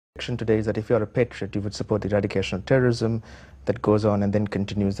perception today is that if you're a patriot, you would support the eradication of terrorism. That goes on and then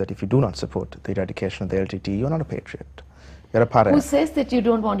continues that if you do not support the eradication of the LTT, you're not a patriot. You're a pariah. Who says that you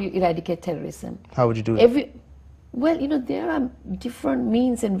don't want to eradicate terrorism? How would you do that? Well, you know, there are different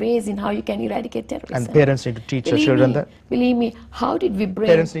means and ways in how you can eradicate terrorism. And parents need to teach their children that? Believe me, how did we bring...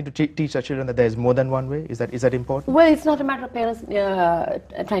 Parents need to teach their children that there is more than one way? Is that important? Well, it's not a matter of parents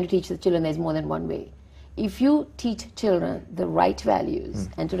trying to teach the children there's more than one way. If you teach children the right values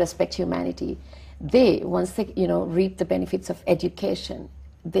and to respect humanity, they, once they, you know, reap the benefits of education,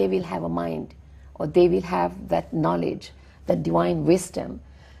 they will have a mind, or they will have that knowledge, that divine wisdom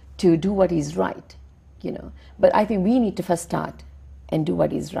to do what is right, you know. But I think we need to first start and do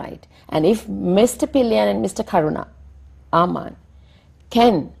what is right. And if Mr. Pillian and Mr. Karuna, Aman,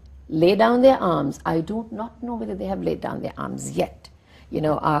 can lay down their arms, I do not know whether they have laid down their arms yet. You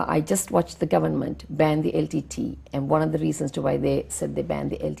know, I just watched the government ban the LTT, and one of the reasons to why they said they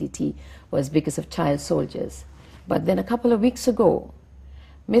banned the LTT was because of child soldiers. But then a couple of weeks ago,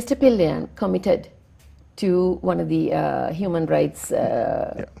 Mr. Pillian committed to one of the human rights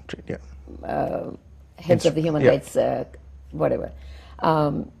heads of the human rights whatever,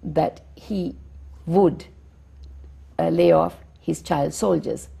 that he would lay off his child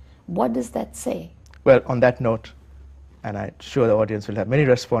soldiers. What does that say? Well, on that note, and I'm sure the audience will have many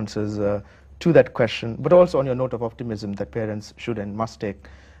responses to that question, but also on your note of optimism that parents should and must take,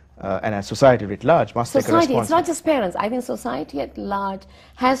 and as society at large must take a responsibility. It's not just parents. I think society at large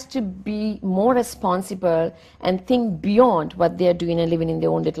has to be more responsible and think beyond what they are doing and living in their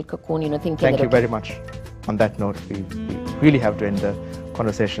own little cocoon, you know, thinking. Thank you very much. On that note, we really have to end the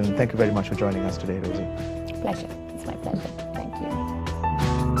conversation. Thank you very much for joining us today, Rosy. Pleasure. It's my pleasure. Thank you.